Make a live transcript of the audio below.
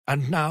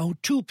And now,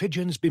 two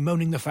pigeons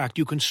bemoaning the fact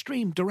you can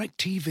stream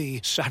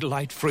DirecTV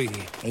satellite-free.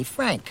 Hey,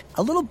 Frank,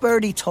 a little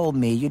birdie told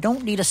me you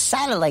don't need a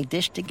satellite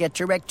dish to get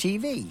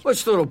DirecTV.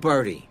 What's little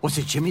birdie? Was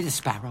it Jimmy the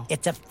Sparrow?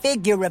 It's a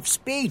figure of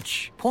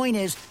speech. Point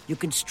is, you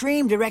can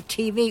stream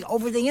DirecTV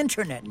over the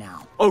internet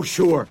now. Oh,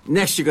 sure.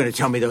 Next you're going to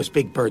tell me those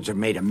big birds are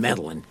made of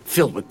metal and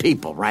filled with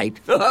people, right?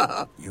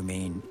 You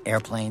mean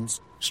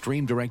airplanes?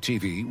 Stream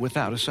DirecTV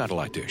without a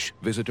satellite dish.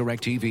 Visit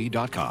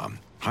DirecTV.com.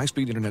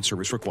 High-speed internet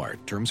service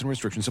required. Terms and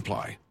restrictions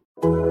apply.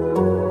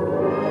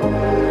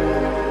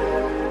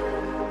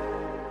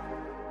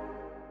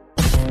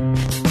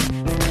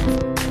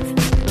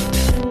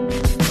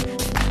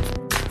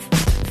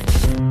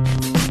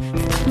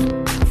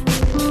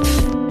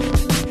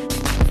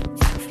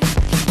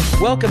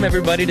 Welcome,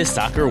 everybody, to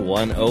Soccer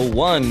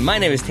 101. My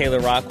name is Taylor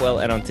Rockwell,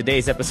 and on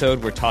today's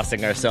episode, we're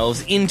tossing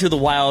ourselves into the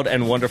wild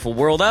and wonderful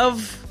world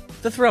of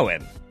the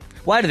throw-in.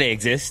 Why do they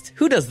exist?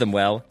 Who does them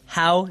well?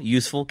 How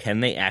useful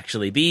can they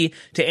actually be?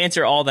 To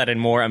answer all that and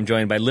more, I'm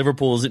joined by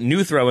Liverpool's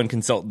new throw-in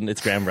consultant.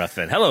 It's Graham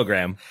Ruthven. Hello,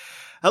 Graham.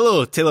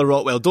 Hello, Taylor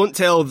Rockwell. Don't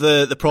tell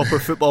the proper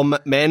football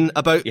men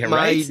about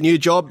my new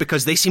job,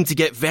 because they seem to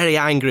get very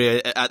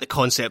angry at the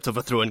concept of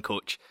a throw-in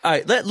coach. All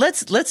right,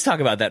 let's talk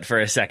about that for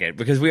a second,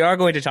 because we are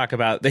going to talk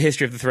about the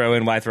history of the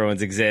throw-in, why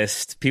throw-ins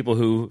exist, people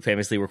who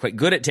famously were quite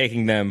good at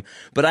taking them.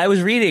 But I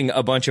was reading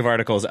a bunch of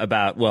articles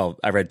about, well,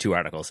 I read two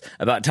articles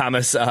about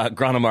Thomas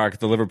Gronemark,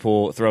 the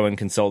Liverpool throw-in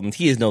consultant.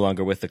 He is no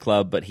longer with the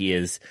club, but he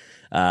is,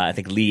 I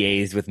think,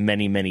 liaised with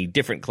many, many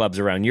different clubs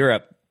around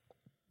Europe.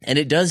 And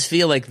it does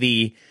feel like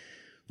the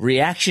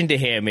reaction to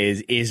him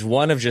is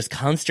one of just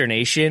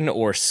consternation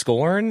or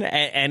scorn,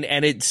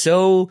 and it's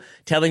so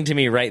telling to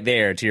me right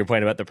there, to your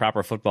point about the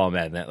proper football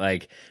men, that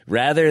like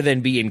rather than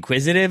be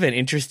inquisitive and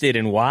interested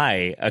in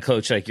why a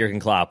coach like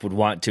Jurgen Klopp would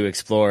want to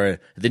explore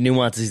the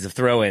nuances of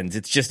throw-ins,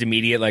 it's just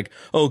immediate like,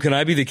 oh, can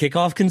I be the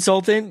kickoff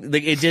consultant?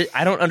 Like it just,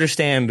 I don't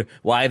understand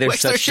why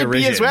there's such there should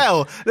derision. Be as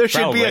well. There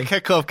should be a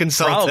kickoff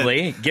consultant.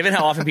 Probably, given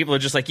how often people are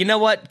just like, you know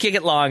what, kick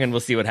it long and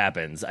we'll see what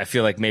happens. I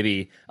feel like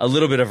maybe a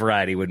little bit of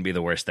variety wouldn't be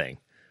the worst thing.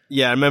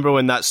 Yeah, I remember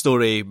when that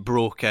story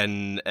broke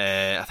in,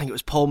 I think it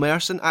was Paul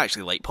Merson. I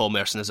actually like Paul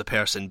Merson as a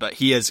person, but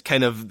he is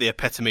kind of the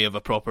epitome of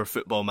a proper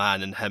football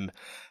man, and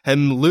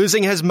him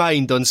losing his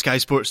mind on Sky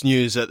Sports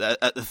News at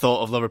the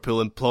thought of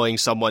Liverpool employing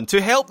someone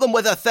to help them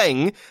with a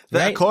thing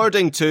that,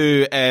 according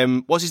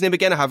to, what's his name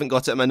again? I haven't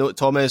got it in my note.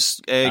 Thomas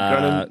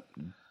Groneman,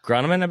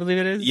 I believe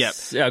it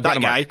is? Yep.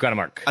 That guy.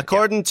 Gronemark.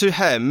 According to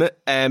him,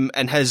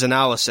 and his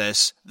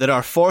analysis, there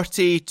are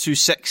 40 to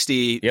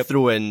 60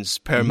 throw-ins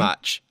per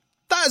match.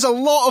 That is a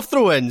lot of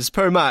throw-ins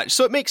per match,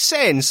 so it makes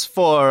sense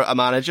for a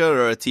manager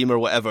or a team or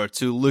whatever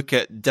to look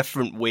at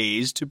different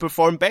ways to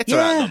perform better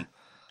at them.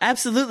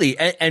 Absolutely.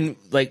 And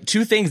like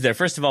two things there.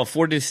 First of all,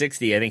 40 to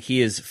 60, I think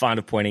he is fond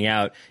of pointing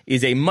out,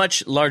 is a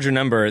much larger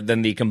number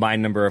than the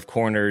combined number of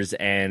corners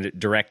and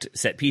direct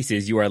set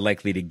pieces you are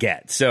likely to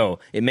get. So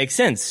it makes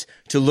sense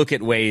to look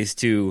at ways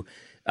to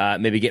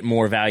maybe get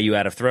more value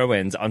out of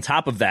throw-ins. On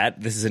top of that,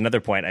 this is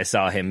another point I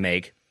saw him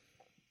make,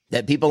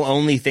 that people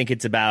only think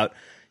it's about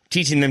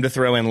teaching them to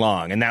throw in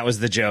long. And that was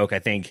the joke I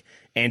think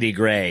Andy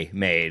Gray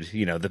made,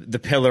 you know, the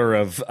pillar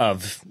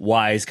of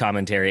wise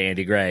commentary,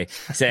 Andy Gray,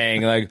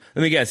 saying like,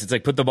 let me guess, it's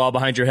like put the ball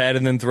behind your head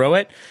and then throw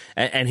it.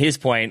 And his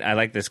point, I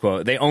like this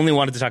quote, they only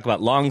wanted to talk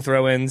about long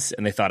throw-ins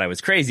and they thought I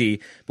was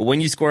crazy. But when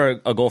you score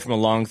a goal from a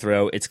long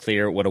throw, it's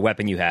clear what a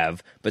weapon you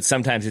have. But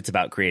sometimes it's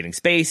about creating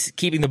space,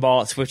 keeping the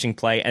ball, switching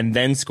play, and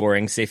then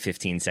scoring, say,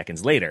 15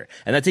 seconds later.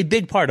 And that's a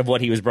big part of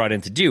what he was brought in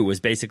to do, was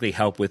basically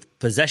help with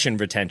possession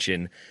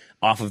retention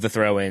off of the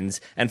throw-ins.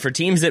 And for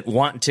teams that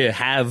want to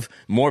have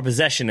more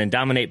possession and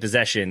dominate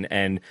possession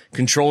and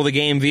control the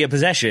game via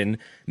possession,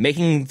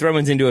 making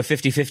throw-ins into a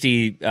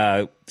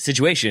 50-50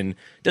 situation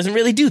doesn't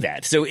really do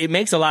that. So it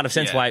makes a lot of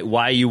sense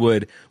why you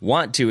would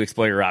want to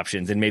explore your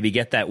options and maybe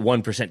get that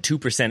 1%,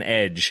 2%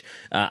 edge.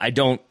 I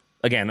don't,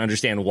 again,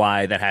 understand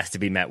why that has to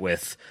be met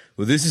with,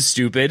 well, this is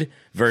stupid,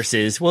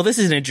 versus, well, this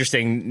is an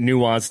interesting,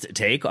 nuanced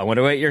take. I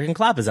wonder what Jurgen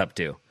Klopp is up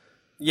to.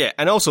 Yeah,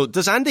 and also,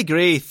 does Andy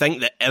Gray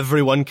think that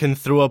everyone can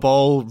throw a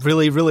ball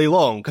really, really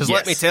long? Because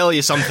let me tell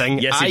you something,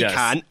 Yes, I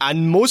can,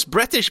 and most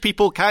British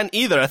people can't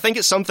either. I think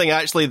it's something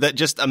actually that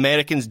just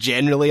Americans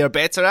generally are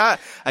better at.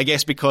 I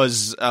guess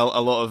because a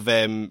lot of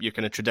your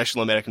kind of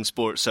traditional American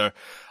sports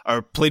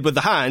are played with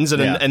the hands,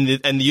 and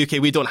in the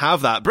UK we don't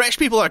have that. British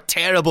people are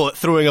terrible at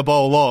throwing a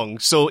ball long.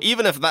 So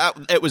even if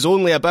it was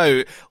only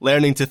about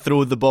learning to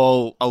throw the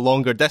ball a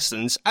longer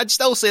distance, I'd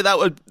still say that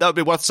would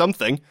be worth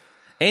something.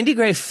 Andy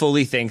Gray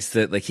fully thinks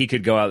that like he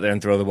could go out there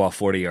and throw the ball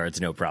 40 yards,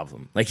 no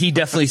problem. Like he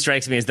definitely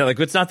strikes me as that, like,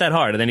 it's not that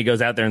hard. And then he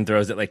goes out there and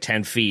throws it like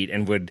 10 feet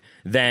and would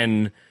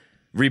then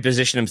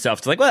reposition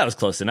himself to like, well, that was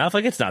close enough.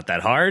 Like, it's not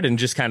that hard, and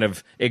just kind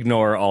of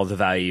ignore all the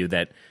value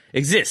that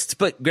exists.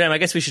 But Graham, I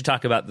guess we should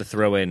talk about the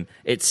throw-in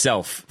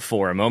itself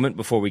for a moment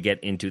before we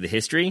get into the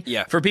history.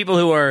 Yeah. For people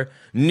who are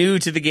new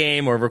to the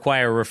game or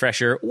require a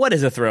refresher, what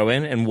is a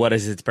throw-in and what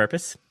is its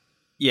purpose?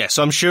 Yeah,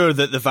 so I'm sure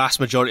that the vast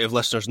majority of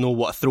listeners know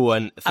what a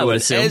throw-in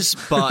is,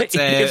 but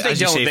if they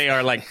don't, they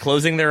are like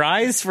closing their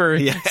eyes for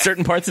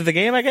certain parts of the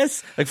game, I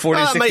guess, like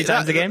 40 to 60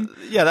 times a game.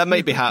 Yeah, that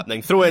might be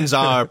happening. Throw-ins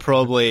are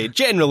probably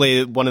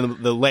generally one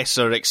of the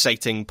lesser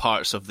exciting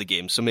parts of the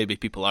game, so maybe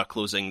people are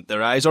closing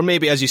their eyes, or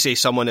maybe, as you say,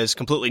 someone is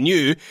completely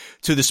new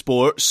to the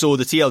sport. So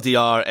the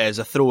TLDR is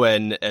a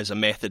throw-in is a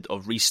method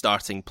of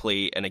restarting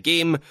play in a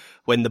game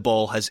when the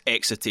ball has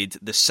exited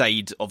the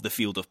side of the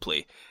field of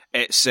play.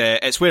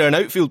 It's where an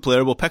outfield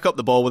player will pick up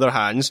the ball with their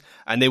hands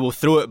and they will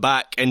throw it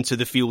back into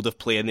the field of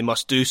play, and they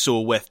must do so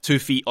with 2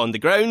 feet on the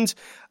ground,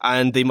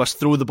 and they must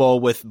throw the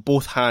ball with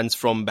both hands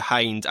from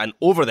behind and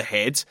over the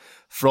head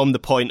from the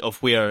point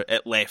of where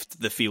it left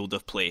the field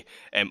of play.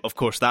 Of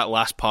course, that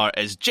last part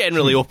is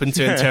generally open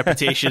to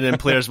interpretation, and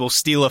players will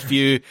steal a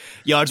few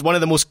yards. One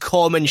of the most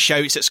common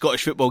shouts at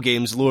Scottish football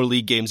games, lower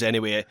league games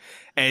anyway,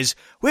 is,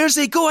 "Where's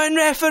he going,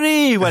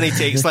 referee?" when he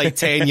takes like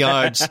 10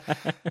 yards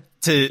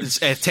to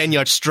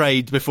 10-yard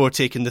stride before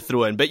taking the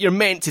throw in. But you're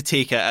meant to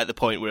take it at the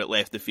point where it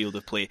left the field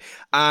of play.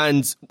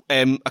 And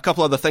a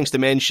couple other things to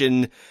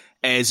mention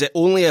is it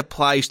only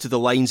applies to the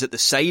lines at the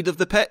side of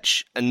the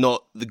pitch and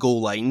not the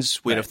goal lines,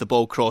 where if the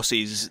ball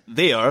crosses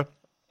there,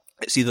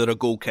 it's either a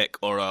goal kick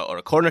or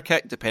a corner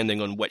kick,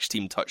 depending on which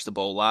team touched the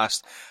ball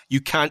last.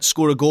 You can't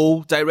score a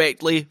goal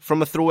directly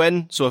from a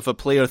throw-in, so if a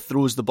player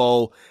throws the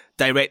ball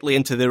directly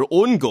into their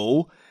own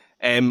goal,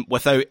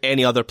 without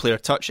any other player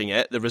touching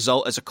it, the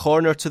result is a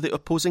corner to the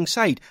opposing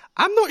side.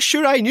 I'm not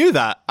sure I knew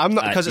that. I'm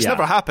not, because it's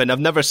never happened. I've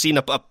never seen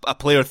a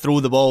player throw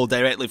the ball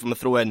directly from a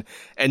throw-in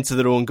into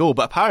their own goal,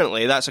 but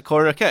apparently that's a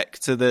corner kick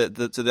to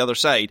the other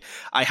side.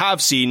 I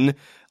have seen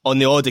on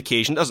the odd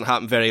occasion, it doesn't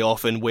happen very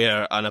often,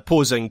 where an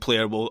opposing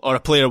player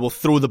will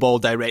throw the ball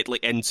directly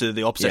into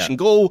the opposition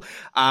goal,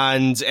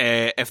 and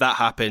if that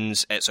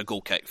happens, it's a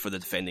goal kick for the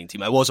defending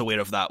team. I was aware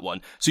of that one.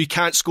 So you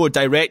can't score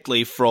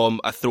directly from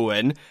a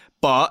throw-in,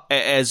 but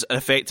it is an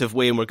effective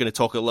way, and we're going to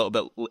talk a little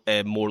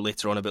bit more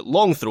later on about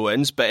long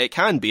throw-ins, but it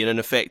can be an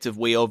effective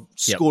way of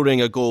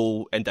scoring a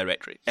goal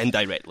indirectly.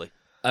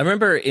 I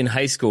remember in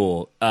high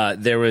school,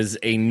 there was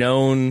a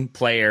known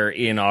player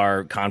in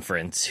our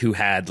conference who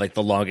had like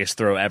the longest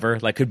throw ever,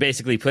 like could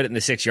basically put it in the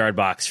 6-yard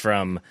box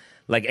from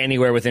like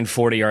anywhere within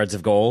 40 yards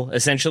of goal,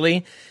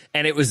 essentially.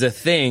 And it was a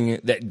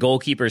thing that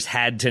goalkeepers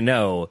had to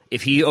know.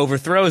 If he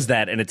overthrows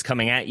that and it's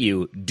coming at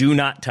you, do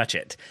not touch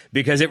it.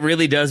 Because it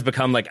really does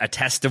become like a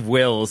test of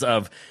wills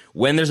of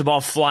when there's a ball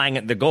flying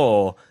at the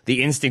goal,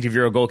 the instinct of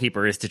your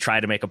goalkeeper is to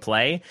try to make a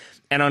play.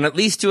 And on at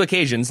least 2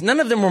 occasions, none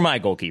of them were my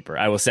goalkeeper,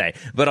 I will say,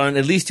 but on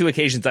at least 2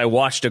 occasions, I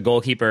watched a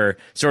goalkeeper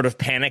sort of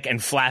panic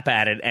and flap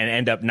at it and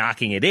end up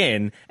knocking it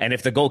in. And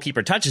if the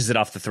goalkeeper touches it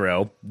off the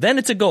throw, then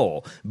it's a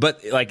goal.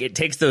 But like it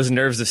takes those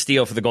nerves of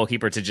steel for the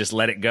goalkeeper to just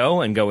let it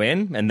go and go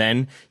in, and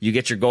then you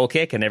get your goal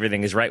kick and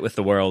everything is right with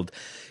the world.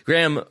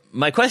 Graham,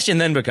 my question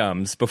then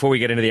becomes, before we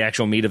get into the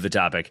actual meat of the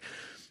topic,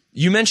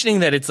 you mentioning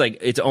that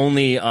it's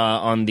only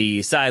on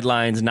the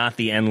sidelines, not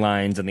the end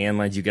lines. On the end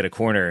lines, you get a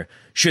corner.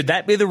 Should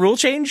that be the rule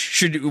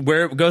change?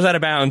 Where it goes out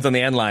of bounds on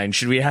the end line,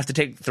 should we have to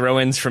take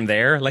throw-ins from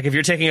there? Like if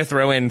you're taking a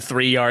throw-in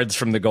 3 yards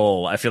from the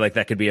goal, I feel like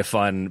that could be a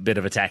fun bit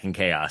of attacking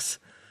chaos.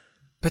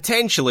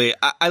 Potentially.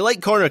 I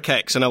like corner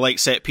kicks and I like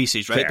set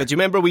pieces, right? Fair. But do you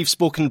remember we've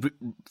spoken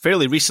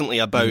fairly recently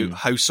about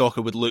how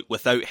soccer would look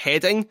without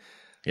heading?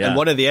 Yeah. And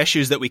one of the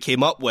issues that we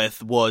came up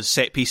with was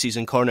set pieces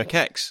and corner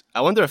kicks.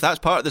 I wonder if that's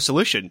part of the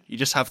solution. You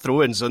just have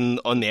throw-ins on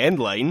the end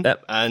line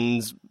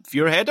and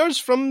fewer headers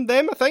from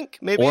them, I think,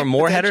 maybe. Or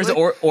more headers,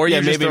 or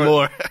you're just maybe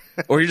more.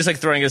 Or you're just like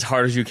throwing as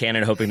hard as you can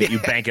and hoping that you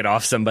bank it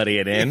off somebody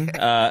and in.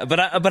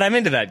 But I'm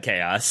into that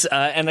chaos.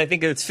 And I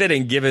think it's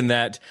fitting given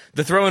that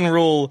the throw-in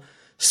rule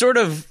sort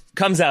of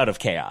comes out of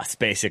chaos,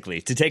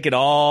 basically, to take it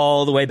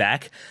all the way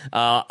back.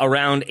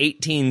 Around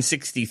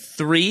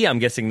 1863, I'm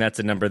guessing that's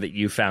a number that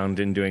you found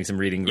in doing some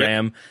reading,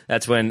 Graham. Yep.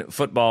 That's when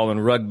football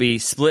and rugby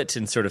split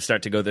and sort of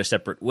start to go their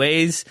separate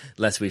ways,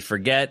 lest we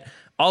forget.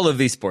 All of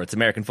these sports,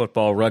 American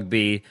football,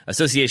 rugby,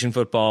 association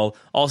football,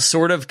 all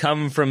sort of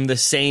come from the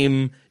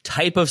same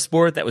type of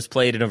sport that was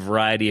played in a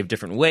variety of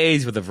different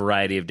ways with a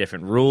variety of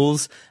different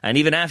rules. And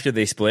even after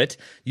they split,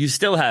 you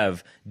still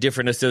have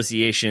different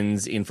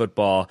associations in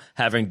football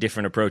having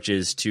different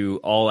approaches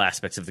to all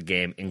aspects of the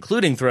game,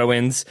 including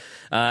throw-ins.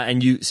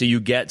 So you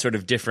get sort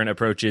of different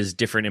approaches,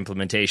 different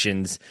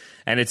implementations.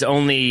 And it's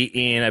only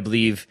in, I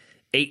believe,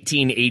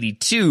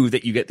 1882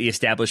 that you get the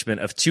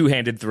establishment of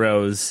two-handed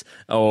throws,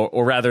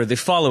 or rather the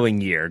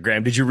following year.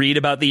 Graham, did you read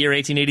about the year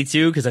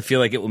 1882? Because I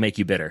feel like it will make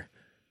you bitter.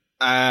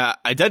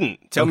 I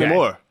didn't. Tell me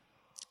more.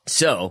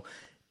 So,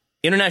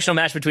 international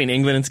match between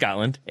England and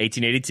Scotland,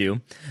 1882.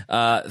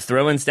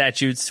 Throw-in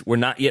statutes were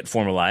not yet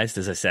formalized,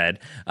 as I said.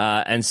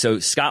 And so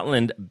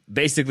Scotland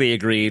basically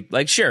agreed,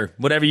 like, sure,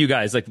 whatever you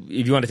guys, like,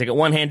 if you want to take it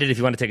one-handed, if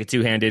you want to take it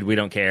two-handed, we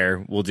don't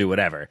care, we'll do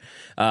whatever.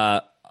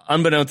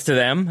 unbeknownst to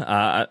them,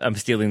 I'm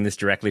stealing this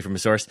directly from a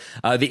source,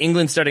 the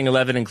England starting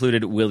 11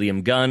 included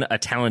William Gunn, a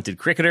talented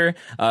cricketer.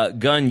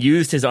 Gunn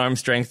used his arm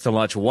strength to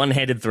launch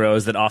one-handed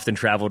throws that often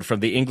traveled from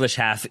the English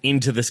half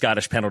into the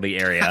Scottish penalty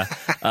area.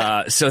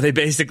 So they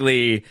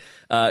basically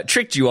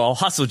tricked you all,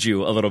 hustled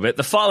you a little bit.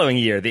 The following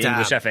year, the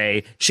English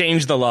FA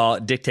changed the law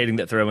dictating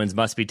that throw-ins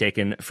must be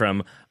taken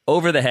from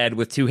over the head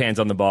with two hands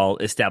on the ball,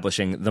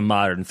 establishing the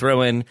modern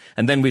throw-in.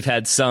 And then we've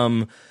had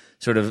some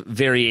sort of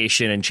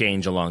variation and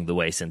change along the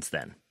way since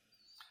then.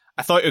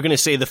 I thought you were going to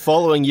say the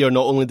following year,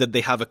 not only did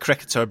they have a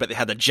cricketer, but they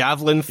had a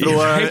javelin thrower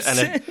right.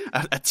 and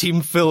a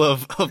team full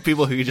of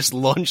people who could just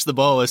launch the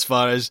ball as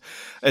far as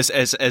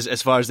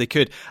far as they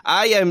could.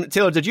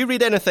 Taylor, did you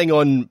read anything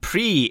on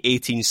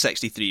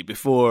pre-1863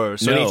 before?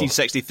 So no. In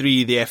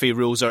 1863, the FA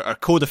rules are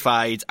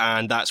codified,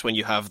 and that's when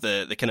you have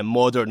the kind of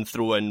modern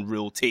throw-in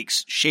rule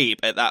takes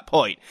shape at that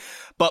point.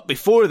 But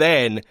before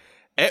then,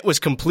 it was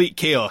complete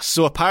chaos.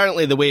 So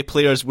apparently the way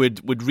players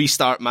would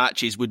restart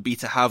matches would be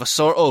to have a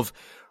sort of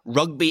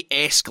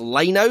rugby-esque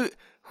line out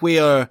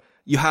where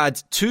you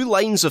had two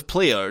lines of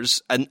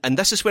players, and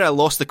this is where I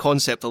lost the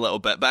concept a little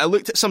bit, but I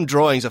looked at some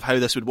drawings of how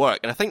this would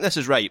work, and I think this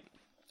is right.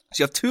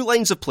 So you have two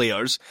lines of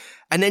players,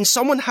 and then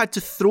someone had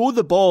to throw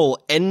the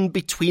ball in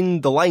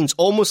between the lines,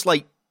 almost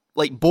like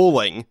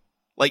bowling.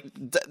 Like,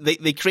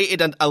 they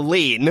created a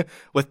lane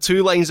with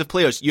two lines of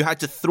players. You had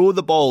to throw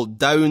the ball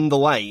down the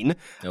line,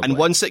 and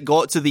once it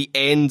got to the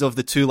end of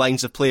the two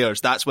lines of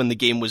players, that's when the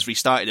game was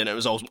restarted, and it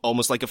was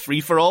almost like a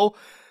free-for-all,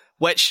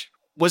 which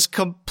was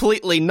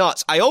completely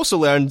nuts. I also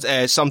learned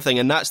something,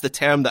 and that's the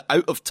term that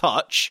out of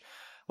touch,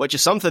 which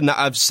is something that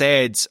I've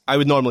said, I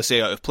would normally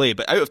say out of play,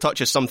 but out of touch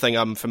is something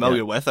I'm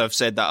familiar with. I've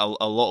said that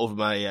a lot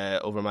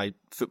over my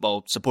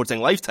football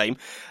supporting lifetime.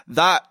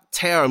 That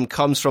term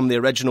comes from the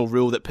original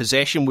rule that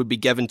possession would be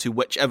given to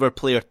whichever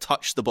player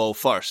touched the ball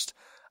first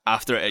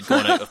after it had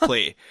gone out of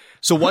play.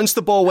 So once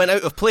the ball went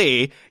out of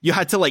play, you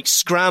had to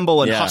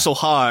scramble and hustle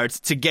hard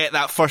to get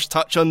that first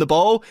touch on the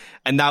ball,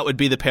 and that would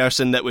be the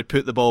person that would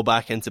put the ball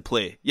back into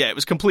play. Yeah, it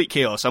was complete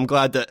chaos. I'm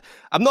glad that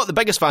I'm not the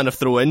biggest fan of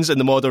throw-ins in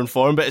the modern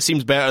form, but it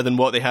seems better than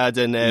what they had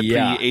in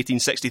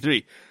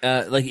pre-1863.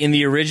 In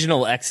the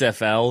original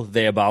XFL,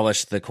 they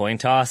abolished the coin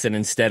toss, and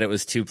instead it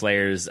was two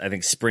players, I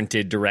think,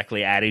 sprinted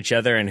directly at each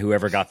other, and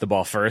whoever got the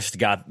ball first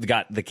got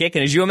the kick.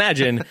 And as you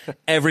imagine,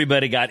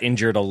 everybody got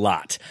injured a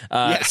lot.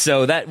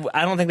 So that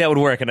I don't think that would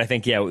work, and I think,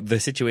 the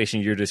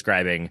situation you're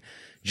describing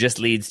just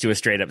leads to a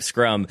straight up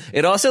scrum.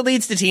 It also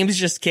leads to teams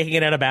just kicking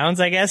it out of bounds,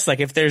 I guess.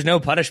 If there's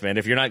no punishment,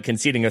 if you're not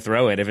conceding a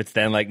throw in, if it's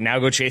then now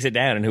go chase it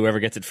down and whoever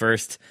gets it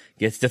first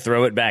gets to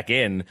throw it back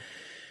in.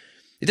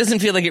 It doesn't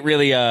feel like it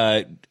really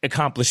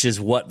accomplishes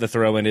what the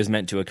throw in is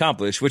meant to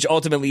accomplish, which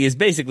ultimately is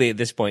basically at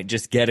this point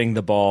just getting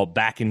the ball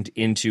back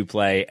into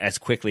play as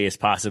quickly as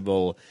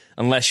possible,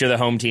 unless you're the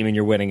home team and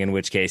you're winning, in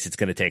which case it's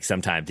going to take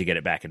some time to get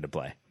it back into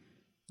play.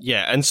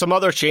 Yeah, and some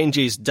other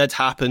changes did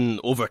happen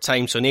over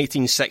time. So in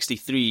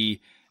 1863,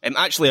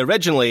 actually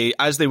originally,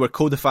 as they were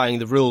codifying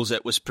the rules,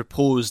 it was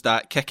proposed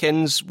that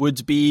kick-ins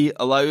would be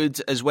allowed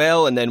as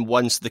well. And then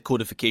once the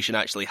codification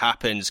actually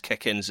happens,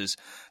 kick-ins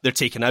they're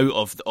taken out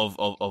of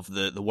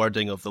the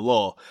wording of the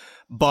law.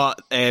 But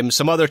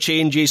some other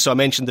changes. So I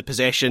mentioned the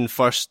possession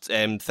first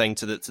thing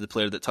to the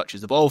player that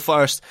touches the ball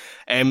first.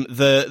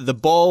 The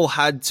ball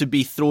had to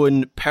be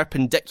thrown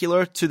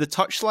perpendicular to the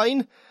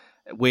touchline.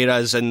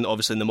 Whereas in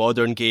the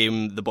modern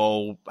game, the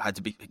ball had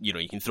to be,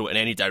 you can throw it in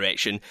any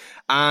direction,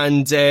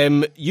 and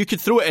you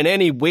could throw it in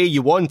any way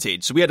you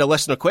wanted. So we had a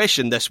listener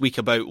question this week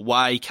about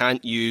why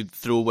can't you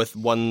throw with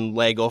one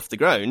leg off the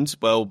ground?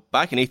 Well,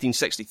 back in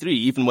 1863,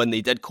 even when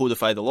they did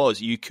codify the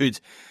laws, you could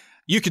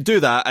do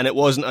that, and it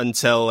wasn't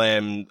until a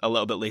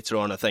little bit later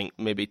on, I think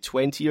maybe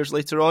 20 years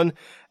later on,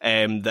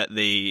 that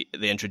they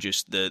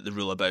introduced the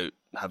rule about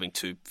having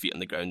 2 feet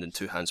on the ground and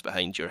 2 hands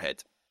behind your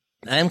head.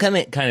 I'm kind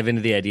of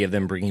into the idea of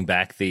them bringing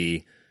back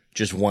the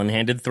just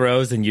one-handed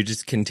throws, and you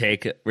just can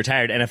take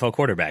retired NFL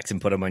quarterbacks and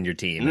put them on your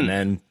team. And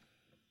then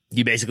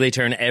you basically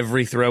turn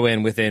every throw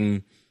in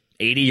within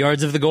 80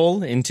 yards of the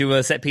goal into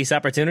a set-piece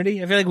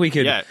opportunity. I feel like we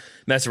could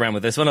mess around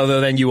with this one,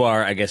 although then you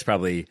are, I guess,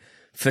 probably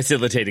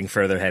facilitating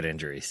further head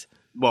injuries.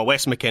 Well,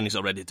 Wes McKennie's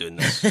already doing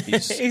this.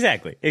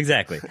 Exactly.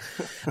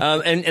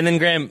 And then,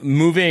 Graham,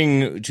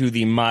 moving to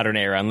the modern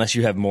era, unless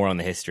you have more on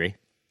the history.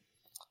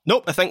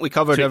 Nope, I think we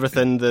covered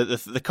everything.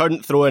 The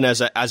current throw-in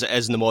as it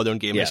is in the modern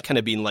game has kind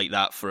of been like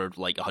that for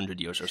 100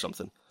 years or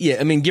something.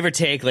 Yeah, I mean, give or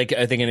take,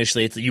 I think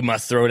initially it's you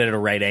must throw it at a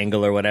right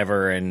angle or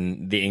whatever,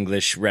 and the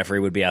English referee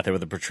would be out there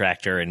with a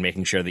protractor and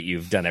making sure that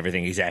you've done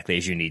everything exactly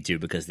as you need to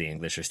because the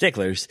English are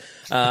sticklers.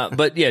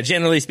 But yeah,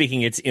 generally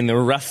speaking, it's in the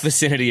rough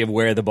vicinity of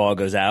where the ball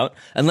goes out,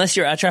 unless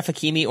you're Achraf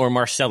Hakimi or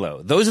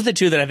Marcelo. Those are the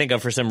two that I think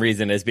of for some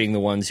reason as being the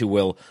ones who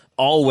will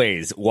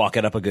always walk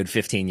it up a good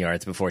 15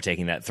 yards before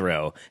taking that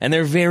throw. And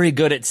they're very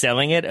good at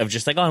selling it, of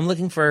just I'm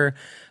looking for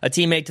a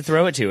teammate to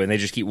throw it to, and they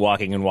just keep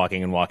walking and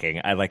walking and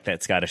walking. I like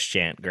that Scottish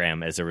chant,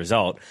 Graham, as a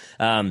result.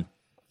 But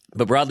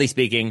broadly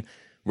speaking,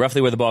 roughly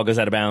where the ball goes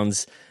out of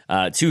bounds,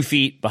 2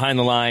 feet behind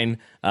the line,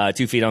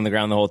 2 feet on the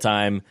ground the whole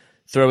time,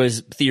 throw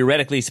is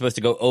theoretically supposed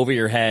to go over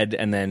your head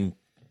and then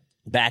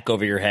back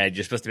over your head.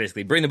 You're supposed to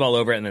basically bring the ball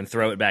over and then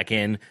throw it back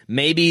in.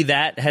 Maybe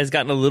that has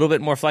gotten a little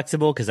bit more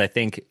flexible because I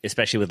think,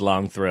 especially with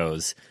long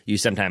throws, you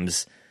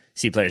sometimes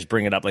see players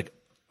bring it up like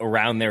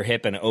around their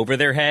hip and over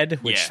their head,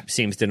 which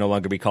seems to no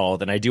longer be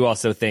called. And I do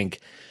also think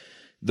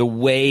the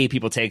way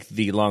people take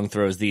the long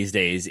throws these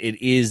days,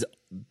 it is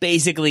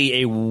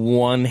basically a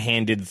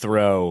one-handed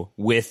throw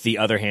with the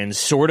other hand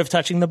sort of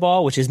touching the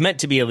ball, which is meant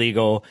to be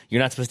illegal.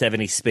 You're not supposed to have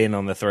any spin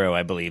on the throw,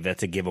 I believe.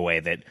 That's a giveaway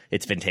that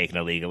it's been taken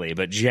illegally.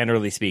 But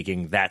generally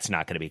speaking, that's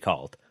not going to be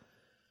called.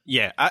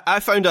 Yeah,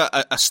 I found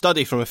a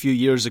study from a few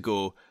years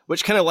ago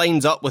which kind of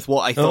lines up with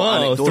what I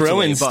thought anecdotally.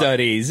 Throwing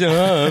studies.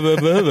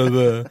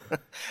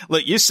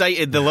 Look, you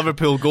cited the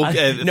Liverpool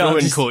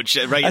throwing coach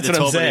right at the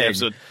top of the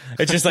episode.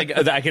 It's just like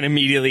I can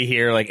immediately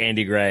hear like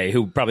Andy Gray,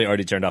 who probably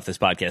already turned off this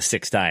podcast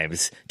 6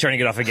 times, turning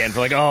it off again for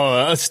like,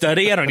 a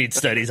study? I don't need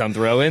studies on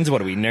throw-ins. What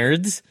are we,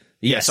 nerds?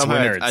 Yes, we're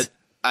nerds.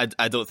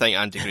 I don't think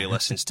Andy Gray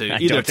listens to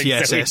either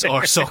TSS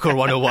or Soccer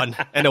 101.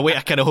 In a way,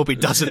 I kind of hope he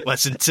doesn't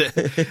listen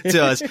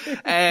to us.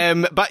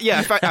 But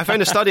yeah, I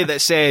found a study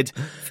that said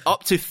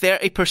up to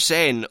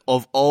 30%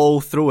 of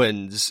all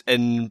throw-ins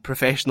in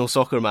professional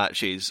soccer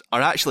matches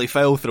are actually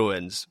foul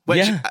throw-ins,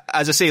 which,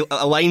 as I say,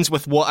 aligns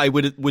with what I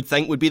would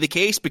think would be the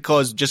case,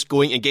 because just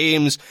going to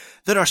games,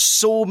 there are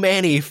so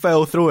many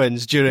foul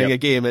throw-ins during a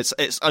game.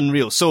 It's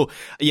unreal. So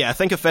yeah, I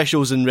think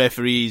officials and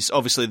referees,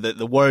 obviously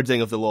the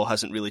wording of the law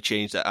hasn't really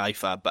changed at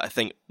IFAB, but I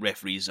think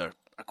referees are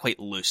quite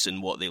loose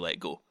in what they let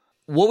go.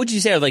 What would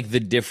you say are like the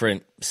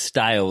different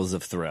styles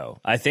of throw?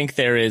 I think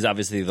there is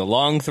obviously the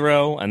long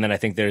throw, and then I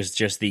think there's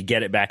just the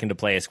get it back into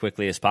play as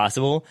quickly as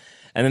possible.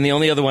 And then the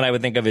only other one I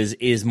would think of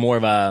is more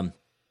of a,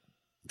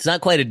 it's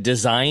not quite a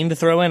designed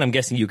throw-in. I'm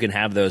guessing you can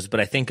have those,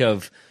 but I think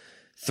of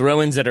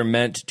throw-ins that are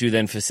meant to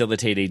then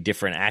facilitate a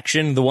different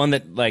action. The one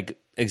that like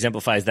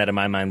exemplifies that in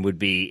my mind would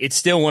be, it's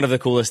still one of the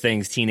coolest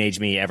things teenage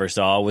me ever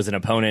saw, was an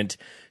opponent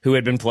who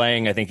had been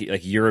playing, I think,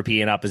 like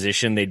European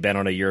opposition. They'd been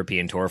on a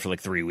European tour for like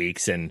 3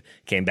 weeks and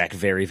came back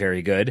very,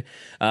 very good.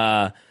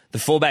 The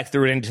fullback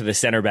threw it into the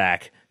center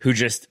back, who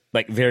just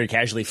like very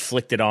casually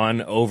flicked it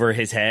on over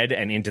his head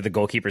and into the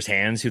goalkeeper's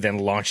hands, who then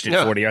launched it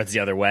 40 yards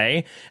the other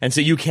way. And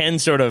so you can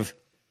sort of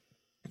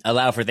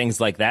allow for things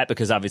like that,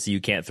 because obviously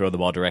you can't throw the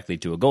ball directly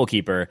to a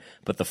goalkeeper,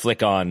 but the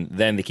flick on,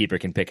 then the keeper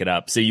can pick it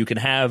up. So you can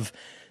have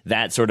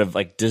that sort of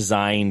like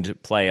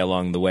designed play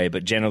along the way.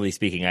 But generally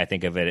speaking, I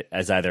think of it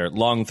as either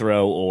long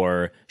throw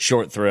or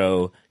short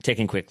throw,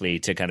 taken quickly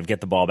to kind of get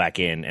the ball back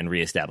in and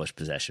reestablish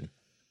possession.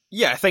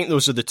 Yeah, I think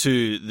those are the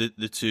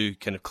two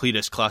kind of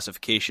clearest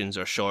classifications,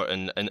 are short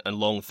and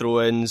long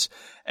throw-ins.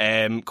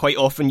 Quite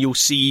often you'll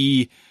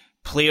see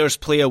players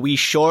play a wee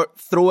short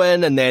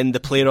throw-in, and then the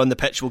player on the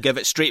pitch will give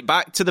it straight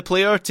back to the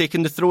player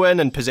taking the throw-in,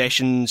 and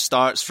possession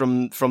starts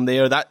from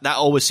there. That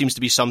always seems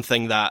to be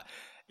something that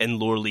in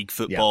lower league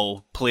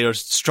football players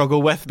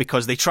struggle with,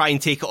 because they try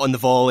and take it on the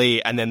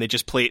volley and then they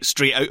just play it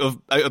straight out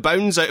of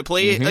bounds, out of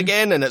play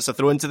again, and it's a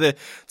throw into the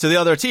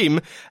other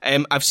team.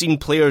 I've seen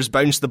players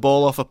bounce the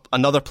ball off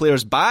another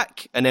player's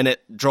back and then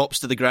it drops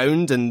to the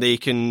ground and they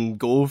can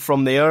go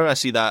from there. I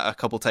see that a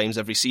couple times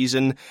every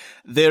season.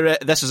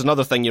 This is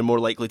another thing you're more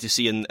likely to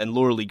see in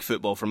lower league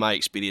football from my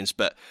experience,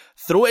 but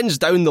throw-ins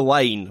down the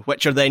line,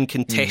 which are then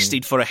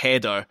contested for a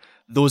header,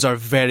 those are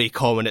very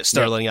common at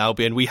Stirling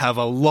Albion. We have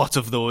a lot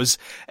of those.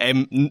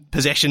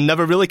 Possession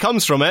never really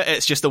comes from it.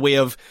 It's just a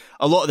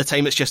lot of the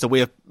time it's just a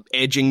way of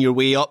edging your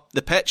way up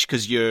the pitch,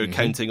 because you're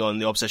counting on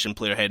the opposition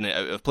player heading it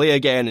out of play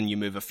again, and you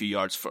move a few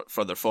yards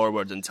further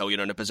forward until you're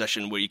in a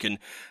position where you can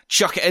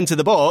chuck it into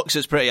the box.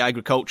 It's pretty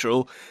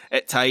agricultural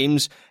at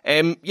times.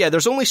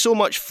 There's only so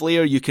much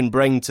flair you can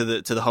bring to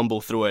the humble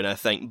throw-in, I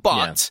think.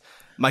 But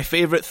my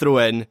favourite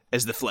throw-in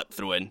is the flip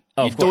throw-in.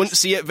 You don't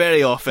see it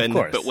very often,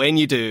 but when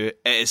you do,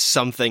 it is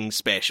something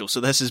special.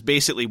 So this is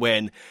basically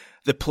when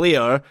the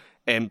player,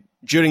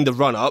 during the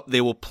run-up,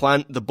 they will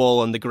plant the ball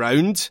on the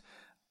ground.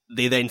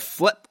 They then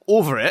flip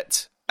over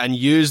it and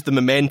use the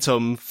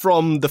momentum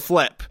from the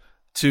flip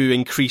to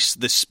increase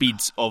the speed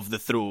of the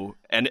throw.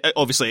 And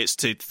obviously it's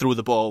to throw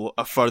the ball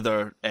a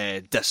further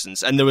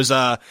distance. And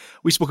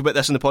we spoke about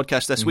this in the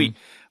podcast this week.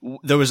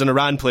 There was an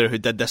Iran player who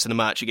did this in a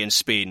match against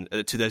Spain at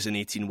the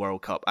 2018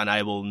 World Cup, and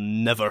I will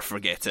never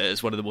forget it.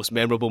 It's one of the most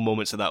memorable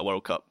moments of that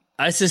World Cup.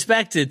 I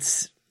suspect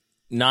it's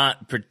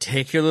not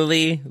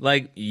particularly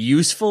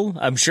useful.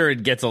 I'm sure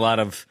it gets a lot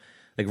of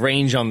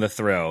range on the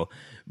throw.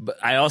 But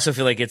I also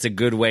feel like it's a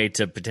good way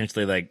to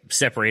potentially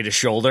separate a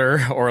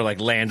shoulder or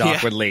land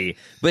awkwardly.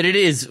 But it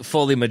is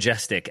fully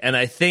majestic. And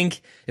I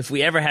think if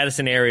we ever had a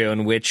scenario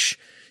in which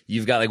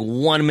you've got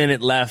 1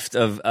 minute left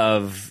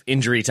of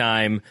injury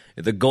time,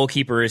 the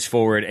goalkeeper is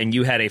forward, and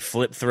you had a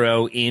flip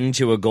throw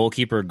into a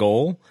goalkeeper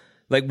goal,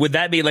 would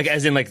that be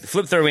as in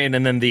flip throw in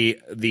and then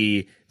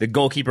the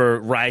goalkeeper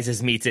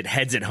rises, meets it,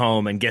 heads it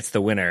home, and gets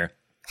the winner?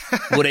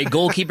 Would a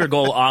goalkeeper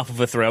goal off of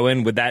a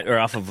throw-in, or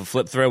off of a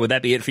flip throw, would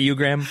that be it for you,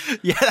 Graham?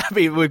 Yeah, I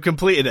mean, we've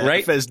completed it. Right?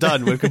 If it's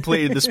done, we've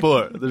completed the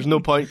sport. There's no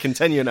point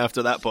continuing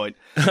after that point.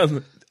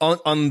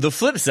 On the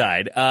flip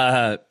side,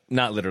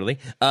 not literally,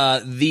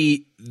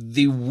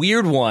 the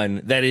weird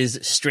one that is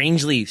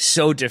strangely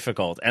so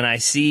difficult, and I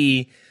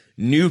see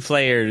new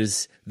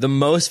players, the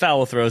most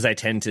foul throws I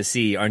tend to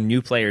see are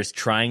new players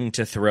trying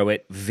to throw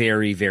it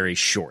very, very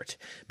short.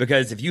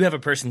 Because if you have a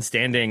person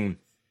standing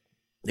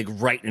like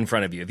right in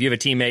front of you, if you have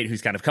a teammate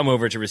who's kind of come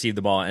over to receive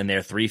the ball and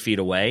they're 3 feet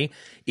away,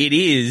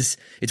 it's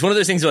one of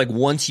those things where, like,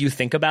 once you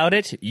think about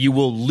it, you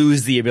will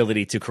lose the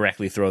ability to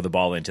correctly throw the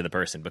ball into the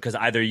person, because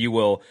either you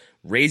will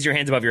raise your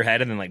hands above your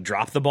head and then like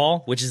drop the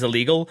ball, which is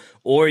illegal,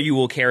 or you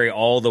will carry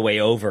all the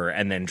way over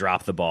and then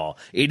drop the ball.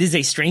 It is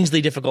a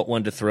strangely difficult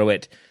one to throw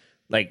it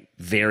like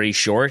very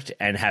short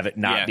and have it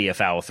not be a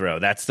foul throw.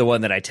 That's the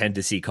one that I tend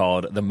to see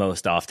called the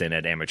most often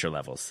at amateur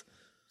levels.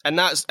 And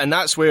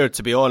that's where,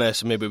 to be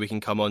honest, maybe we can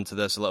come on to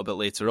this a little bit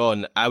later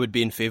on, I would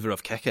be in favour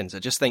of kick-ins. I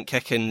just think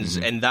kick-ins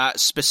in that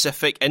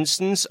specific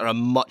instance are a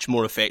much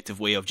more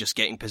effective way of just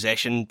getting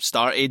possession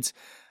started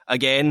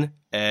again.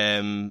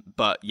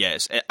 But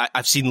yes,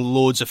 I've seen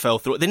loads of foul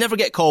throw. They never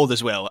get called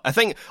as well. I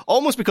think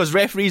almost because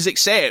referees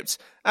accept,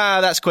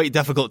 that's quite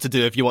difficult to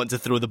do if you want to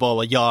throw the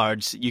ball a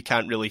yard. You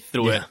can't really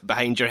throw it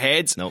behind your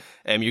head. Nope.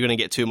 You're going to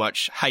get too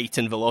much height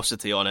and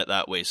velocity on it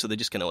that way, so they're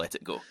just going to let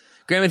it go.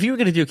 Graham, if you were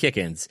going to do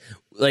kick-ins,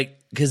 like,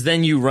 because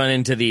then you run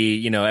into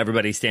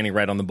everybody standing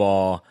right on the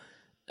ball,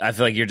 I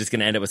feel like you're just going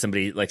to end up with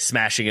somebody like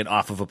smashing it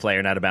off of a player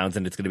and out of bounds,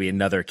 and it's going to be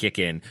another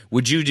kick-in.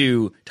 Would you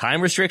do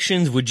time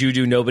restrictions? Would you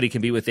do nobody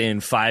can be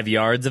within 5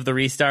 yards of the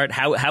restart?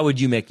 How would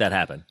you make that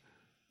happen?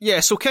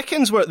 Yeah, so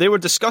kick-ins were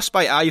discussed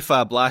by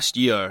IFAB last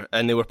year,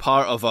 and they were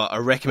part of a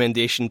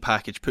recommendation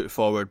package put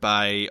forward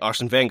by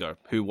Arsene Wenger,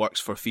 who works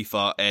for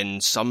FIFA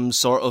in some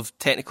sort of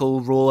technical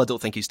role. I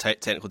don't think he's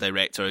technical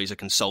director. He's a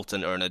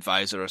consultant or an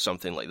advisor or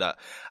something like that.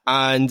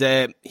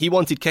 And he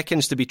wanted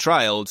kick-ins to be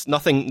trialled.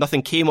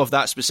 Nothing came of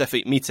that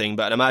specific meeting,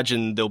 but I'd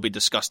imagine they'll be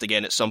discussed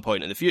again at some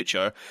point in the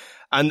future.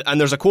 And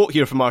there's a quote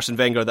here from Arsene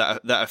Wenger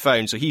that I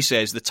found. So he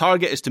says, "The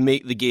target is to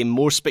make the game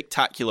more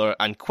spectacular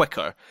and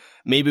quicker.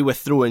 Maybe with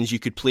throw-ins, you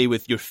could play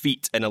with your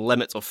feet in a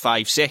limit of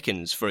 5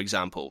 seconds, for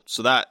example."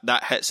 So that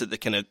hits at the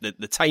kind of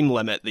the time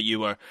limit that you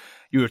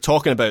were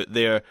talking about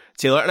there,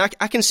 Taylor. And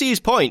I can see his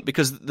point,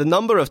 because the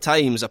number of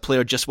times a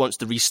player just wants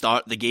to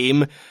restart the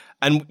game,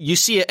 and you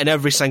see it in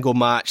every single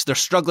match. They're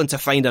struggling to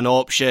find an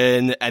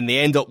option, and they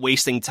end up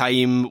wasting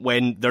time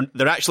when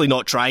they're actually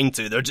not trying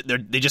to.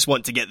 They just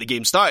want to get the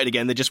game started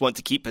again. They just want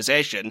to keep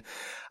possession.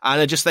 And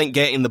I just think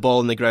getting the ball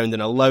on the ground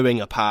and allowing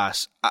a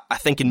pass, I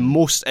think in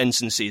most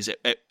instances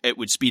it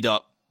would speed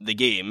up the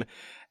game.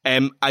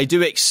 I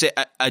do accept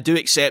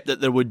that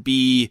there would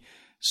be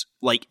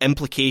like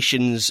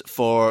implications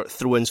for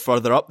throw-ins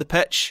further up the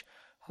pitch,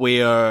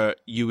 where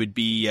you would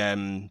be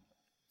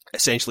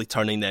essentially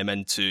turning them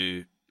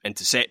into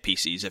set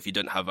pieces if you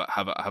didn't have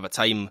a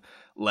time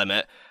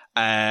limit,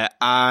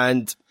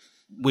 and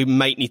we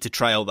might need to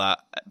trial that,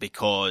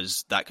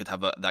 because that could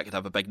have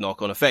a big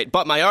knock-on effect.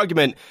 But my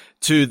argument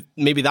to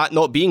maybe that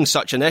not being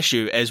such an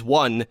issue is,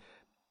 one,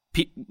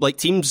 like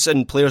teams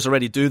and players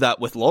already do that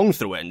with long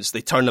throw-ins.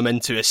 They turn them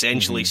into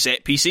essentially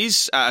set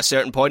pieces at a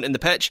certain point in the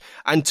pitch.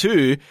 And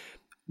two,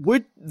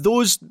 would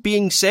those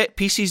being set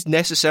pieces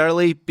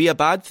necessarily be a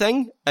bad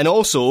thing? And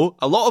also,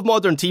 a lot of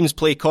modern teams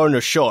play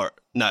corners short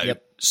now.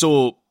 Yep.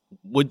 So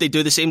would they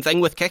do the same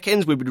thing with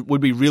kick-ins?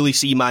 Would we really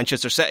see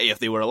Manchester City, if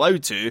they were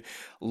allowed to,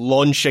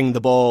 launching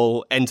the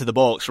ball into the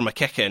box from a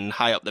kick-in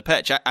high up the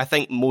pitch? I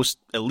think most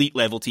elite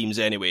level teams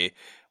anyway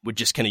would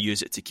just kind of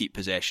use it to keep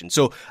possession.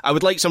 So I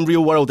would like some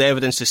real world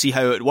evidence to see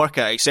how it would work.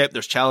 I accept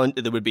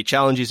there would be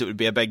challenges. It would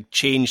be a big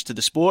change to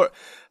the sport.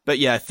 But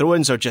yeah,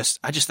 throw-ins I just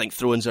think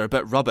throw-ins are a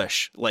bit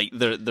rubbish. Like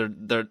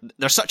they're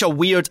such a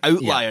weird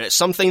outlier. Yeah. It's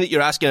something that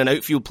you're asking an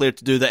outfield player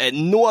to do that at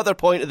no other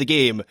point of the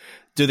game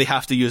do they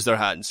have to use their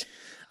hands.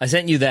 I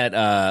sent you that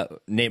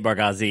Nate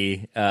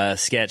Bargatze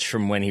sketch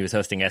from when he was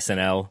hosting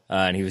SNL,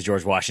 and he was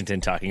George Washington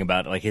talking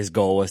about like his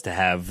goal was to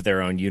have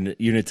their own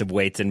units of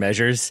weights and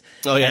measures.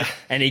 Oh yeah,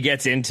 and he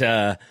gets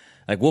into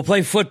like, we'll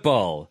play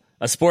football,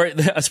 a sport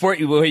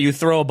where you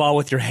throw a ball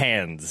with your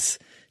hands.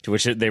 To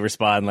which they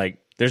respond like,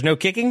 "There's no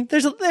kicking.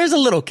 There's a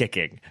little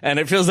kicking," and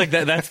it feels like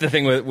that's the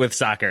thing with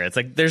soccer. It's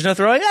like there's no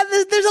throwing. Yeah,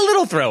 there's a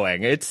little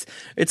throwing. It's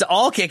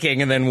all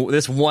kicking, and then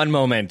this one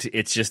moment,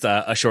 it's just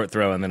a short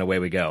throw, and then away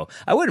we go.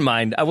 I wouldn't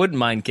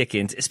mind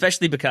kick-ins,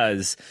 especially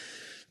because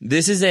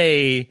this is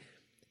a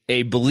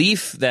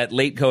belief that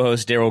late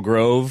co-host Daryl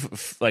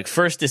Grove like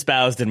first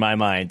espoused in my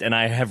mind, and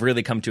I have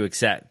really come to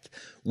accept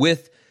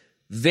with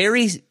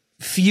very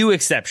few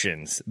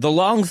exceptions. The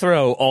long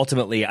throw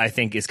ultimately I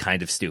think is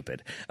kind of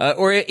stupid,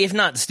 or if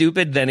not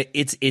stupid, then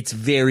it's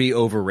very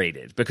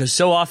overrated, because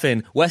so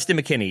often Weston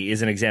McKennie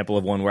is an example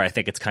of one where I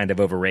think it's kind of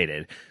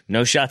overrated.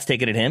 No shots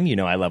taken at him,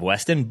 I love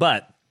Weston,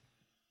 but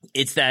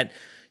it's that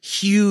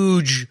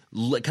huge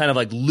kind of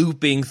like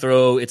looping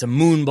throw. It's a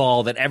moon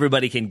ball that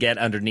everybody can get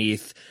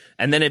underneath.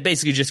 And then it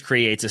basically just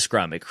creates a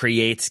scrum. It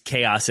creates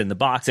chaos in the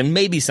box, and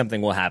maybe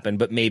something will happen,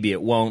 but maybe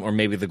it won't, or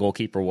maybe the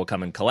goalkeeper will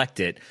come and collect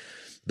it.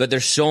 But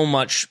there's so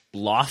much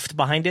loft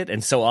behind it,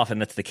 and so often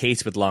that's the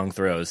case with long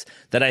throws,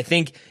 that I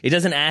think it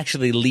doesn't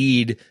actually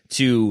lead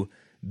to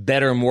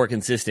better, more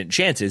consistent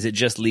chances. It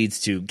just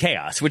leads to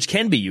chaos, which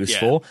can be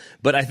useful. Yeah.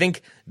 But I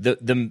think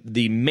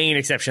the main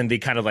exception, the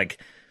kind of like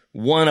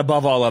one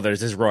above all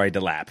others, is Rory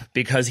Delap,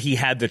 because he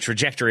had the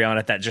trajectory on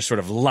it, that just sort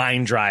of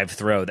line drive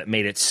throw that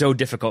made it so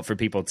difficult for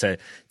people to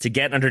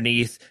get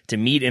underneath, to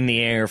meet in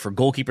the air, for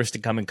goalkeepers to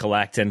come and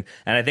collect. And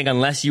I think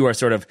unless you are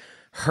sort of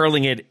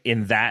hurling it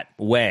in that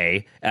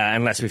way,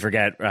 unless we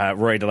forget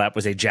Rory Delap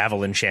was a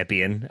javelin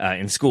champion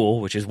in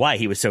school, which is why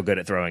he was so good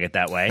at throwing it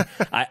that way.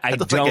 I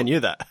don't think I knew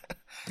that.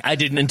 I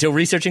didn't until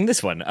researching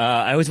this one.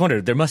 I always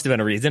wondered, there must have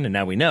been a reason, and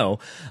now we know.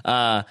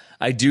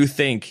 I do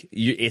think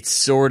it's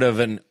sort of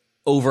an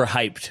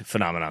overhyped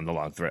phenomenon, the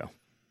long throw.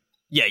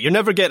 Yeah, you're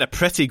never getting a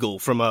pretty goal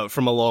from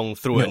a long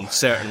throw-in,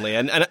 certainly.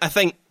 And I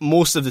think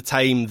most of the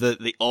time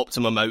the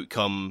optimum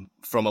outcome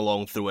from a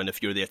long throw-in,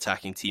 if you're the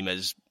attacking team,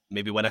 is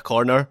maybe win a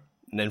corner,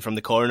 and then from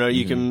the corner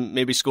you can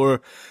maybe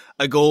score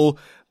a goal.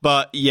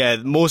 But yeah,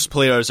 most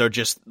players are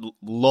just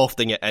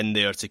lofting it in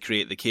there to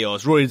create the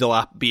chaos. Rory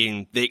Delap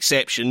being the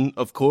exception,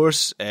 of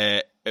course.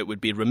 It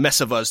would be remiss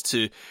of us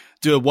to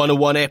do a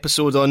 101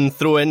 episode on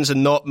throw-ins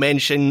and not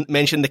mention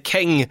the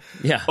king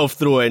of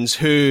throw-ins,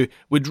 who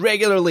would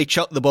regularly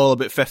chuck the ball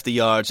about 50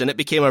 yards, and it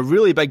became a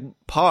really big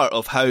part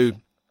of how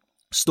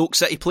Stoke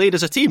City played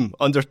as a team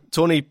under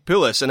Tony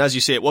Pulis. And as you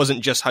say, it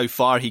wasn't just how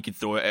far he could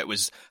throw it, it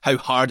was how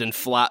hard and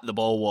flat the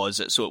ball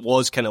was. So it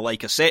was kind of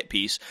like a set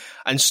piece.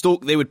 And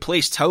Stoke, they would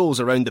place towels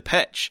around the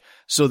pitch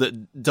so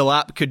that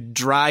Delap could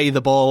dry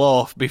the ball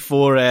off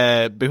before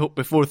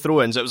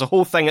throw-ins. It was a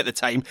whole thing at the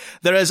time.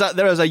 There is a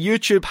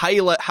YouTube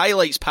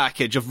highlights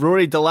package of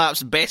Rory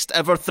Delap's best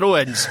ever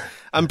throw-ins.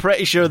 I'm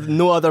pretty sure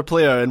no other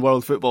player in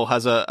world football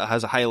has a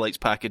highlights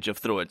package of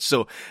throw-ins.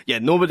 So yeah,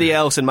 nobody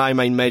else in my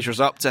mind measures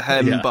up to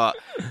him. But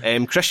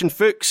Christian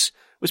Fuchs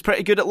was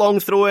pretty good at long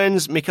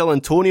throw-ins. Mikel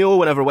Antonio,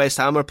 whenever West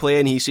Ham are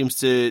playing, he seems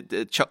to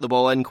chuck the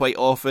ball in quite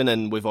often,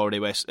 and we've already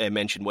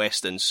mentioned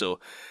Weston, so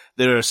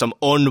there are some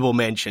honourable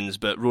mentions,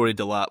 but Rory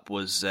Delap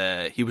was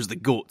the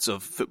GOAT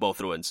of football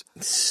throw-ins.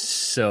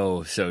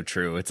 So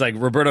true. It's like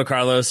Roberto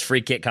Carlos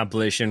free kick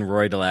compilation,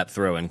 Rory Delap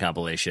throw-in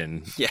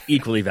compilation. Yeah.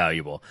 Equally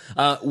valuable.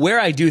 Where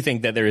I do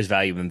think that there is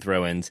value in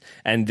throw-ins,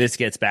 and this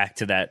gets back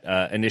to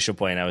that initial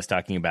point I was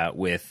talking about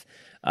with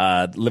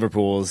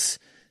Liverpool's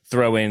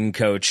throw-in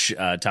coach,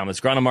 Thomas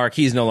Gronemark.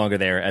 He's no longer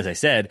there, as I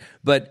said,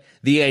 but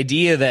the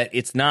idea that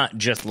it's not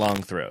just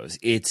long throws.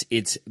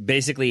 It's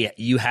basically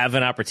you have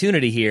an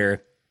opportunity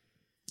here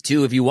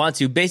to, if you want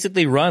to,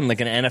 basically run like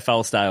an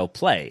NFL style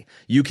play.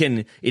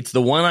 It's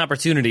the one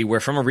opportunity where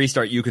from a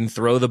restart you can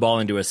throw the ball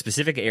into a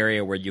specific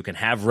area where you can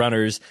have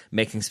runners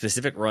making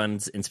specific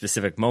runs in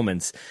specific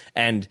moments.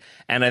 And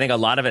I think a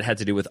lot of it had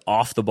to do with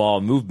off the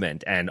ball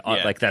movement, and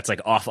like that's like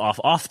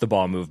off the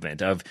ball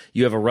movement of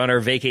you have a runner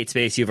vacate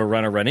space, you have a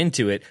runner run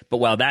into it. But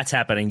while that's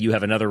happening, you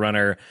have another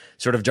runner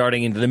sort of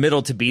darting into the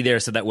middle to be there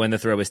so that when the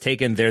throw is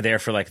taken, they're there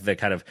for like the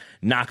kind of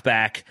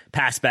knockback,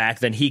 pass back,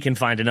 then he can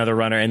find another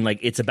runner. And like,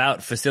 it's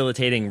about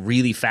facilitating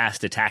really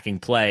fast attacking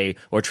play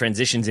or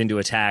transitions into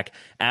attack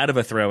out of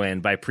a throw-in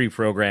by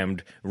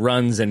pre-programmed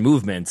runs and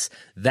movements.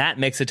 That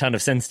makes a ton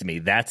of sense to me.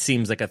 That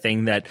seems like a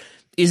thing that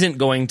isn't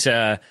going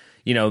to,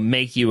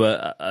 make you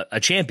a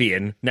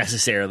champion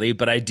necessarily,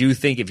 but I do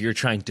think if you're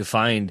trying to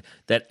find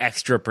that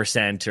extra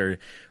percent or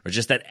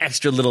just that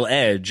extra little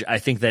edge, I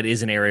think that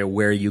is an area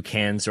where you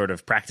can sort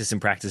of practice,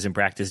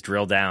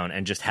 drill down,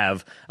 and just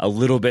have a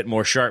little bit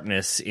more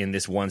sharpness in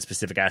this one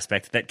specific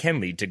aspect that can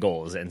lead to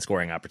goals and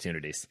scoring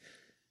opportunities.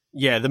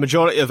 Yeah, the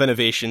majority of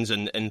innovations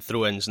and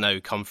throw-ins now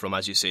come from,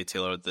 as you say,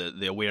 Taylor,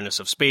 the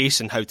awareness of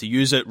space and how to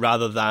use it,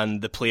 rather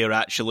than the player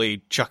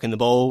actually chucking the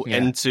ball back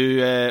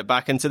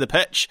into the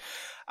pitch.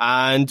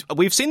 And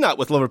we've seen that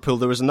with Liverpool.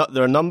 There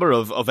are a number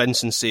of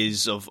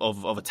instances of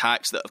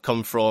attacks that have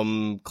come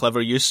from clever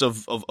use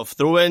of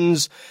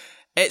throw-ins.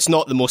 It's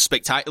not the most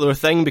spectacular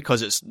thing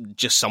because it's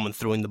just someone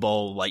throwing the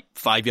ball like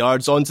 5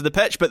 yards onto the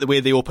pitch, but the way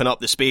they open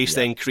up the space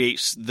then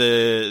creates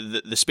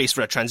the space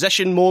for a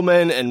transition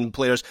moment, and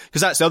players,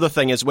 because that's the other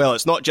thing as well.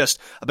 It's not just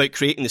about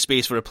creating the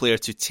space for a player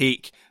to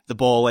take the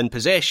ball in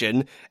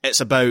possession.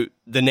 It's about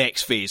the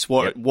next phase.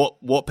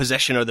 What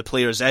position are the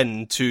players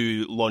in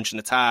to launch an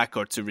attack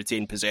or to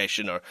retain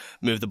possession or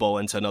move the ball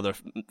into another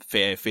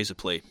phase of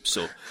play.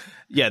 So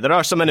yeah, there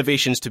are some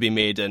innovations to be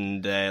made,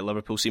 and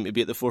Liverpool seem to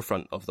be at the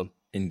forefront of them.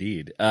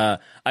 Indeed.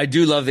 I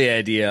do love the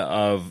idea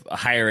of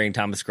hiring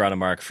Thomas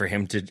Gronemark for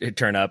him to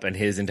turn up, and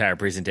his entire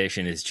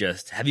presentation is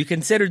just, have you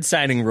considered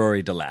signing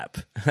Rory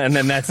Delap? And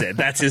then that's it.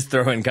 That's his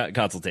throw-in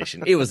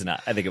consultation. It was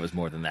not. I think it was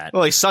more than that.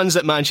 Well, his son's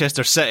at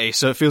Manchester City,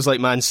 so it feels like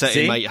Man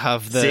City might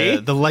have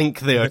the link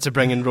there to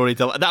bring in Rory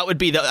Delap. That would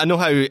be I know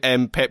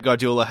how Pep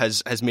Guardiola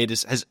has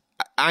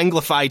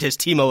anglified his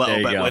team a little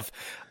bit with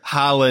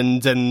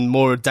Haaland and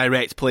more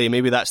direct play.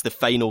 Maybe that's the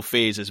final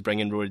phase, is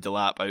bringing Rory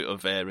Delap out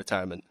of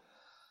retirement.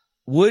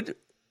 Would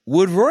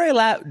Rory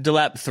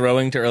Delap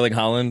throwing to Erling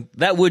Haaland,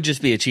 that would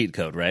just be a cheat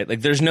code, right?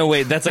 Like, there's no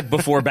way. That's like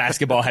before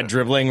basketball had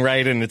dribbling,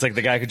 right? And it's like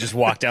the guy could just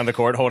walk down the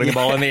court holding a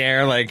ball in the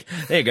air. Like,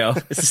 there you go.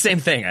 It's the same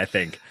thing, I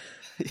think.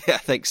 Yeah, I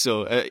think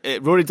so.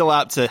 Rory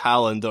Delap to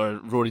Haaland or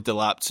Rory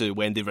Delap to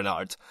Wendy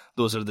Renard.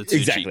 Those are the two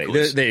exactly. cheat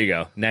codes. There you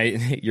go. Now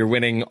you're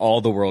winning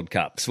all the World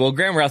Cups. Well,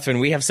 Graham Ruthven,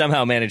 we have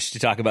somehow managed to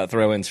talk about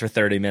throw-ins for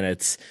 30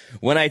 minutes.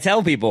 When I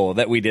tell people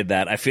that we did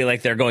that, I feel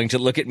like they're going to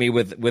look at me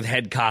with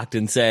head cocked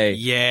and say,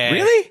 yeah,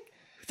 really?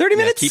 30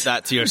 minutes? Keep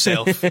that to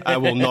yourself. I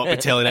will not be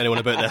telling anyone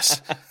about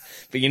this.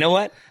 But you know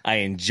what? I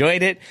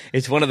enjoyed it.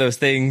 It's one of those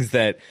things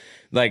that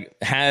like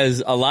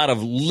has a lot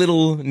of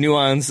little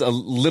nuance, a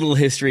little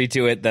history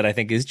to it that I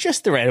think is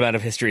just the right amount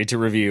of history to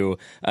review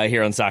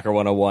here on Soccer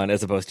 101,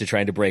 as opposed to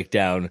trying to break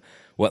down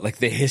what like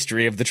the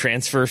history of the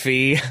transfer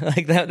fee.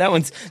 Like that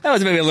was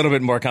maybe a little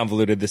bit more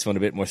convoluted. This one a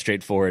bit more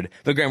straightforward.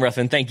 But Graham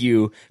Ruthven, thank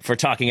you for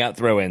talking out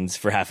throw-ins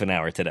for half an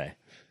hour today.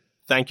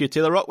 Thank you,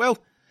 Taylor Rockwell.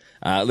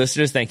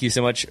 Listeners, thank you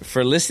so much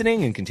for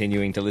listening and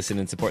continuing to listen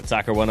and support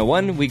Soccer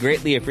 101. We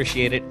greatly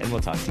appreciate it, and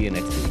we'll talk to you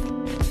next week.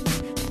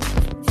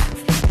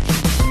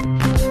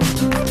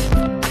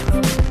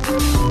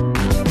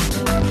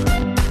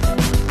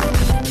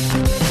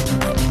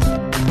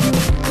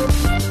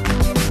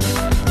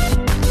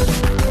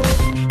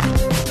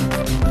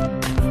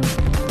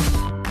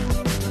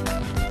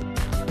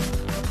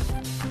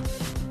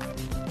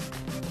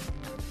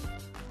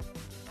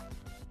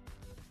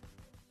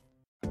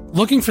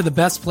 Looking for the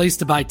best place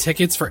to buy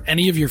tickets for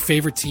any of your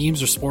favorite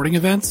teams or sporting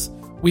events?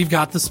 We've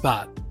got the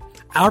spot.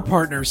 Our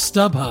partner,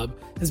 StubHub,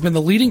 has been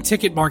the leading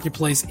ticket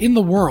marketplace in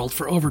the world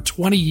for over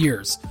 20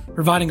 years,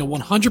 providing a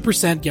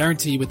 100%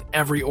 guarantee with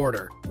every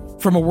order.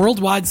 From a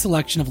worldwide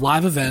selection of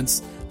live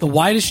events, the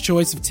widest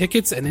choice of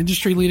tickets, and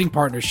industry-leading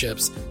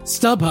partnerships,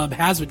 StubHub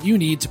has what you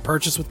need to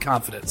purchase with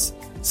confidence.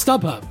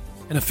 StubHub,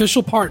 an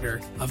official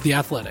partner of The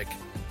Athletic.